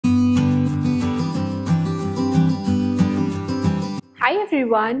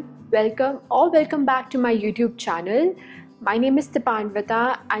everyone, welcome back to my YouTube channel. My name is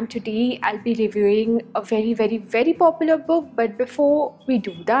Dipanvita and today I'll be reviewing a very popular book. But before we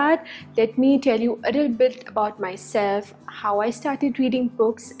do that, let me tell you a little bit about myself, how I started reading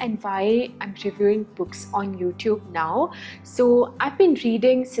books and why I'm reviewing books on YouTube now. So I've been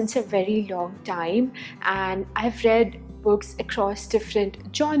reading since a very long time and I've read books across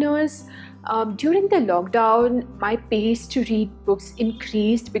different genres. During the lockdown, my pace to read books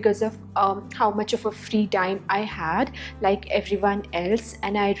increased because of how much of a free time I had, like everyone else,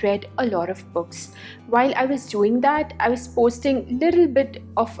 and I read a lot of books. While I was doing that, I was posting little bit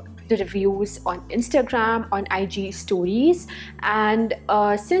of the reviews on Instagram, on IG stories, and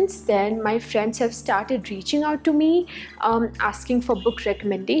since then my friends have started reaching out to me asking for book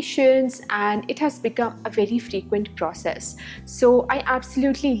recommendations, and it has become a very frequent process. So I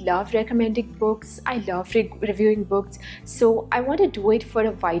absolutely love recommending books. I love reviewing books, so I want to do it for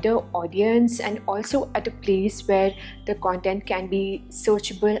a wider audience and also at a place where the content can be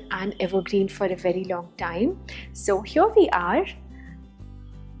searchable and evergreen for a very long time. So here we are.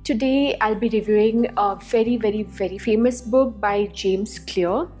 Today I'll be reviewing a very famous book by James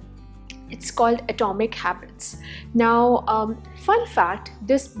Clear. It's called Atomic Habits. Now, fun fact,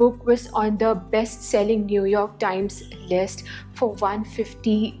 this book was on the best-selling New York Times list for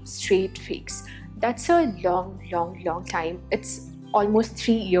 150 straight weeks. That's a long time. It's almost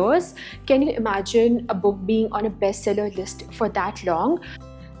 3 years. Can you imagine a book being on a bestseller list for that long?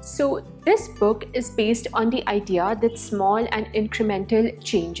 So this book is based on the idea that small and incremental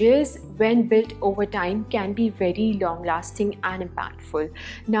changes, when built over time, can be very long-lasting and impactful.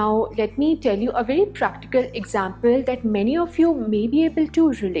 Now let me tell you a very practical example that many of you may be able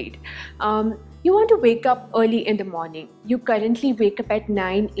to relate. You want to wake up early in the morning. You currently wake up at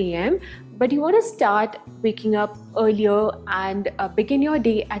 9 a.m. but you want to start waking up earlier and begin your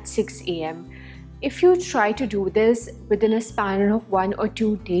day at 6 a.m. If you try to do this within a span of 1 or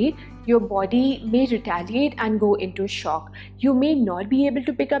 2 days, your body may retaliate and go into shock. You may not be able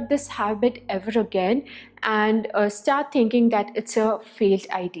to pick up this habit ever again and start thinking that it's a failed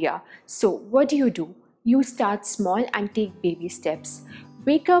idea. So what do? You start small and take baby steps.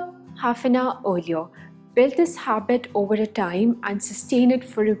 Wake up half an hour earlier. Build this habit over a time and sustain it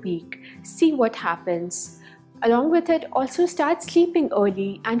for a week. See what happens. Along with it, also start sleeping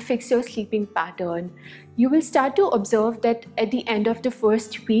early and fix your sleeping pattern. You will start to observe that at the end of the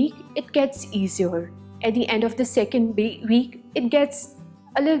first week, it gets easier. At the end of the second week, it gets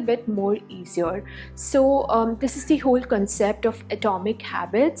a little bit more easier. So this is the whole concept of atomic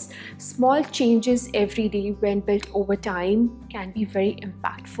habits. Small changes every day when built over time can be very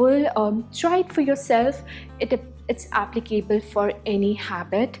impactful. Try it for yourself. It's applicable for any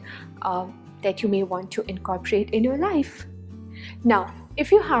habit that you may want to incorporate in your life. Now,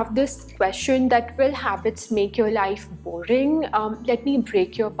 if you have this question that will habits make your life boring, let me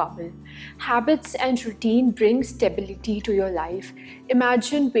break your bubble. Habits and routine bring stability to your life.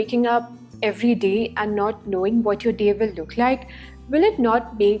 Imagine waking up every day and not knowing what your day will look like. Will it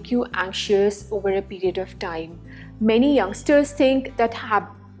not make you anxious over a period of time? Many youngsters think that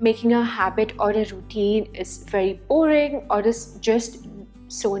making a habit or a routine is very boring or is just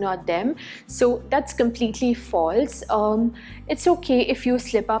so not them. So that's completely false. It's okay if you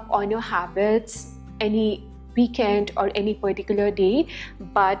slip up on your habits any weekend or any particular day,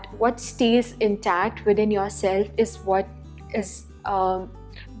 but what stays intact within yourself is what is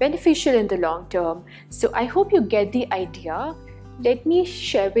beneficial in the long term. So I hope you get the idea. Let me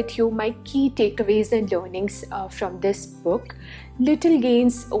share with you my key takeaways and learnings from this book. Little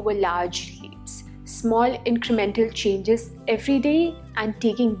gains over large leaps. Small incremental changes every day and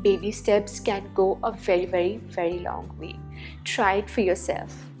taking baby steps can go a very long way. Try it for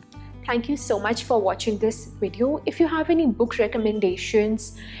yourself. Thank you so much for watching this video. If you have any book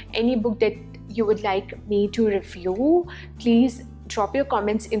recommendations, any book that you would like me to review, please drop your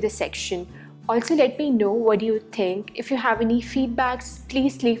comments in the section. Also, let me know what do you think. If you have any feedbacks,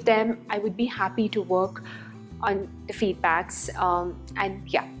 please leave them. I would be happy to work on the feedbacks. And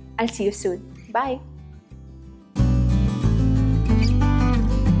yeah, I'll see you soon. Bye.